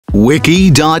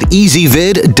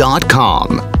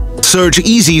wiki.ezvid.com. Search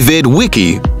Ezvid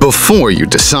Wiki before you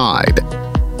decide.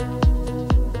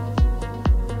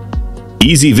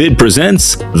 Ezvid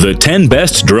presents the 10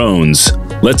 best drones.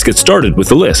 Let's get started with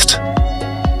the list.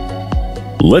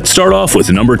 Let's start off with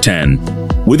number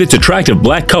 10. With its attractive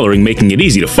black coloring making it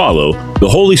easy to follow, the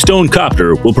Holy Stone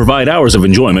Copter will provide hours of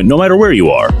enjoyment no matter where you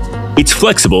are. It's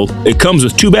flexible, it comes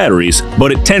with 2 batteries,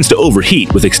 but it tends to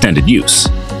overheat with extended use.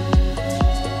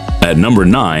 At number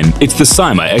 9, it's the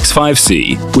Syma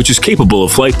X5C, which is capable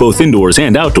of flight both indoors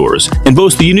and outdoors, and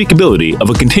boasts the unique ability of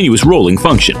a continuous rolling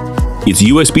function. Its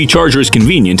USB charger is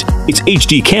convenient, its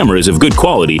HD camera is of good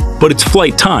quality, but its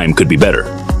flight time could be better.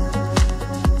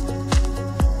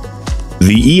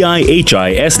 The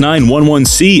EIHI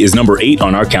S911C is number 8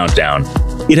 on our countdown.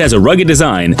 It has a rugged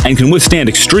design and can withstand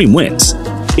extreme winds.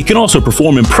 It can also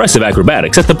perform impressive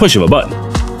acrobatics at the push of a button.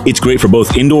 It's great for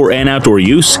both indoor and outdoor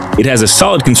use. It has a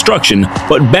solid construction,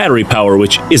 but battery power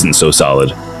which isn't so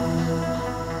solid.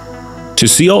 To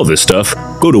see all this stuff,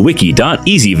 go to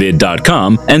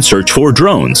wiki.ezvid.com and search for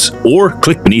drones, or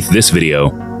click beneath this video.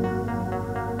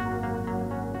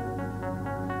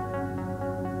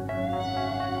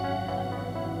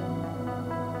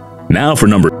 Now for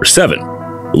number 7.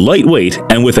 Lightweight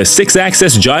and with a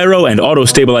 6-axis gyro and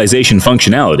auto-stabilization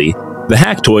functionality, the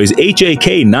Hacktoys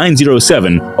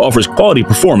HAK907 offers quality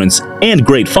performance and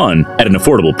great fun at an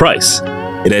affordable price.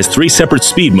 It has 3 separate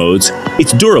speed modes,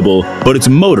 it's durable, but its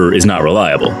motor is not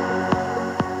reliable.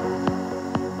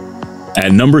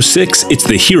 At number 6, it's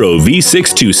the Hero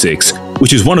V626,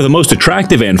 which is one of the most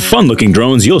attractive and fun-looking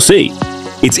drones you'll see.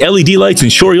 Its LED lights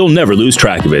ensure you'll never lose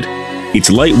track of it. It's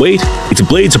lightweight, its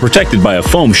blades are protected by a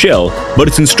foam shell, but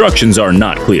its instructions are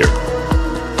not clear.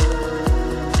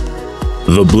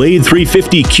 The Blade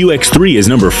 350 QX3 is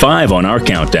number 5 on our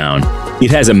countdown.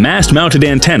 It has a mast-mounted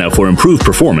antenna for improved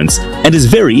performance and is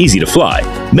very easy to fly,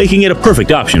 making it a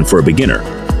perfect option for a beginner.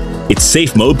 Its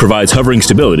safe mode provides hovering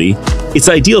stability, it's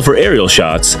ideal for aerial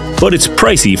shots, but it's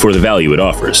pricey for the value it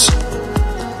offers.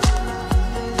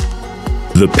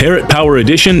 The Parrot Power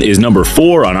Edition is number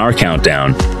 4 on our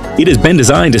countdown. It has been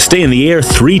designed to stay in the air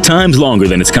 3 times longer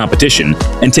than its competition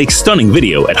and take stunning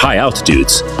video at high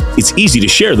altitudes. It's easy to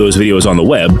share those videos on the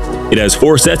web. It has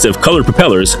 4 sets of colored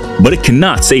propellers, but it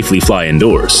cannot safely fly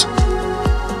indoors.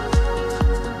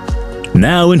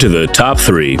 Now into the top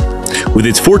 3. With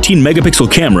its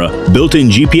 14-megapixel camera, built-in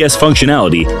GPS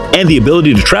functionality, and the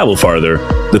ability to travel farther,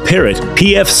 the Parrot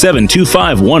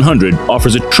PF725-100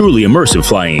 offers a truly immersive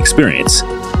flying experience.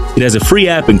 It has a free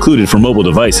app included for mobile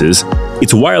devices,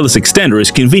 its wireless extender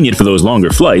is convenient for those longer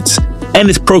flights, and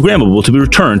it's programmable to be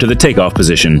returned to the takeoff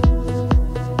position.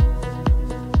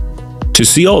 To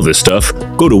see all this stuff,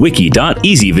 go to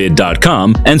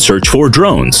wiki.ezvid.com and search for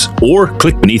drones, or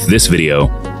click beneath this video.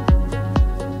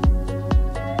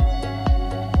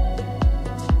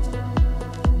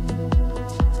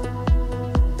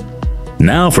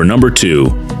 Now for number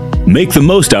 2. Make the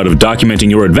most out of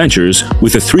documenting your adventures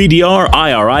with the 3DR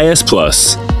IRIS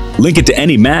Plus. Link it to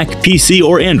any Mac, PC,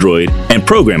 or Android and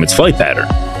program its flight pattern.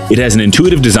 It has an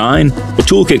intuitive design, a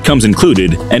toolkit comes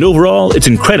included, and overall it's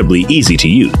incredibly easy to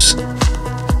use.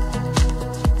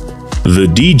 The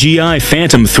DJI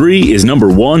Phantom 3 is number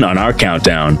 1 on our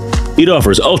countdown. It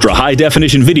offers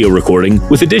ultra-high-definition video recording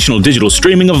with additional digital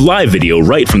streaming of live video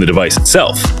right from the device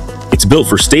itself. It's built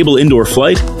for stable indoor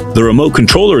flight, the remote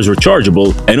controller is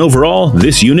rechargeable, and overall,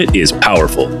 this unit is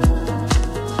powerful.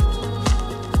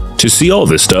 To see all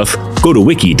this stuff, go to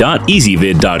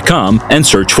wiki.ezvid.com and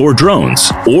search for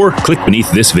drones, or click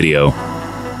beneath this video.